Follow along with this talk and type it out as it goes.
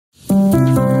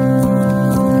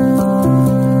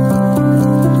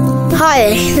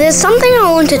Hi, there's something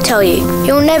I want to tell you.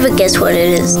 You'll never guess what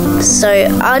it is, so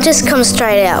I'll just come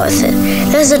straight out with it.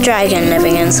 There's a dragon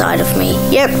living inside of me.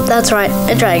 Yep, that's right,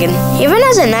 a dragon. Even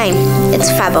has a name. It's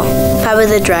Faber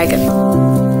the Dragon.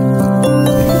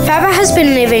 Faber has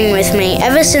been living with me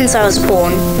ever since I was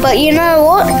born. But you know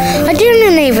what? I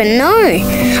didn't even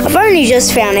know. I've only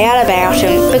just found out about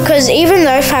him, because even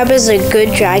though Faber's a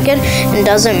good dragon and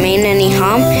doesn't mean any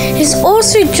harm, he's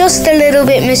also just a little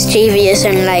bit mischievous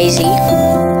and lazy.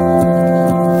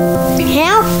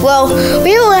 How? Well,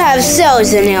 we all have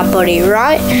cells in our body,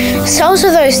 right? Cells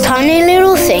are those tiny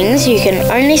little things you can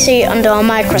only see under a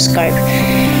microscope.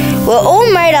 We're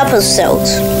all made up of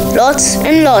cells, lots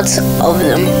and lots of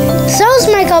them. Cells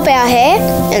make up our hair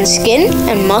and skin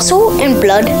and muscle and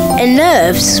blood and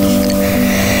nerves.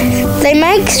 They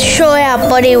make sure our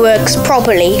body works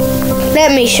properly.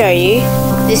 Let me show you.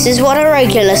 This is what a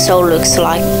regular cell looks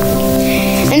like.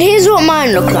 And here's what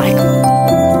mine look like.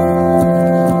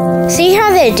 See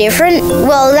how they're different?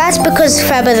 Well, that's because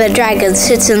Faber the Dragon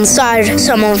sits inside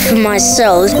some of my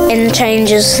cells and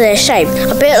changes their shape.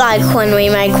 A bit like when we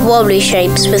make wobbly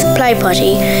shapes with play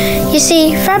putty. You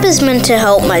see, Faber's meant to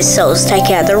help my cells take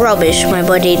out the rubbish my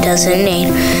body doesn't need.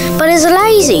 But he's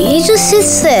lazy. He just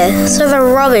sits there, so the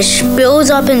rubbish builds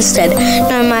up instead.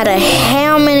 No matter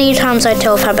how many times I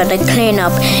tell Faber to clean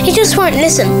up, he just won't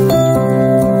listen.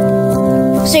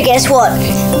 So guess what?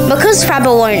 Because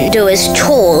Faber won't do his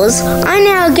chores, I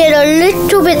now get a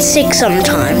little bit sick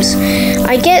sometimes.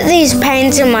 I get these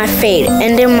pains in my feet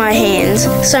and in my hands,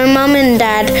 so Mum and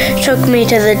Dad took me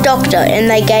to the doctor and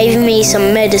they gave me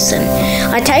some medicine.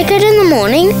 I take it in the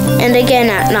morning and again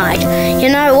at night. You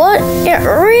know what? It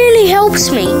really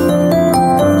helps me.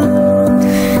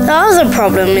 The other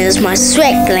problem is my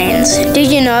sweat glands.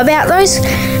 Did you know about those?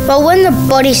 Well, when the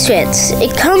body sweats,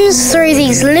 it comes through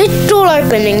these little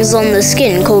openings on the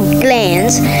skin called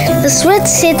glands. The sweat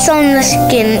sits on the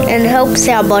skin and helps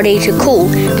our body to cool.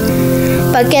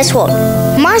 But guess what?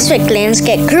 My sweat glands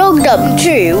get clogged up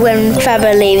too when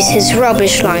Faber leaves his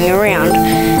rubbish lying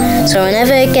around. So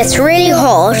whenever it gets really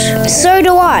hot, so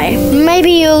do I.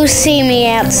 Maybe you'll see me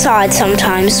outside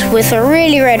sometimes with a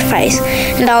really red face,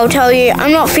 and I'll tell you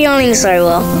I'm not feeling so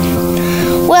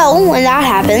well. Well, when that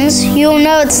happens, you'll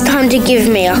know it's time to give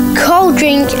me a cold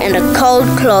drink and a cold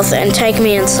cloth and take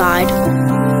me inside.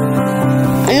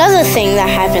 Another thing that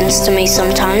happens to me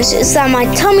sometimes is that my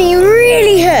tummy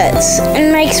really hurts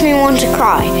and makes me want to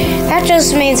cry. That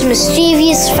just means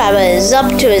mischievous Faber is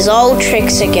up to his old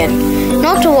tricks again.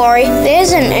 Not to worry, there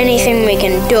isn't anything we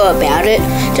can do about it.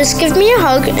 Just give me a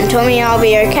hug and tell me I'll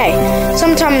be okay.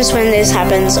 Sometimes when this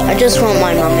happens, I just want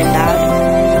my mum and dad.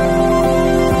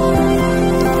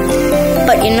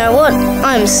 But you know what?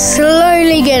 I'm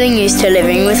slowly getting used to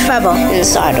living with Faber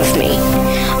inside of me.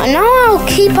 I know I'll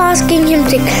keep asking him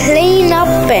to clean up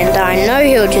and I know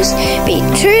he'll just be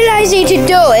too lazy to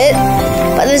do it,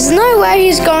 but there's no way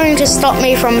he's going to stop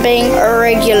me from being a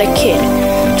regular kid.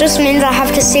 Just means I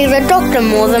have to see the doctor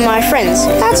more than my friends.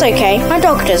 That's okay, my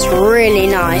doctor's really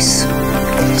nice.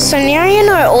 So now you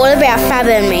know all about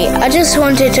Faber and me. I just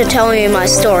wanted to tell you my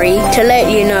story to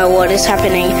let you know what is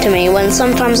happening to me when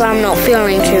sometimes I'm not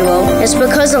feeling too well. It's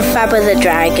because of Faber the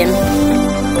Dragon.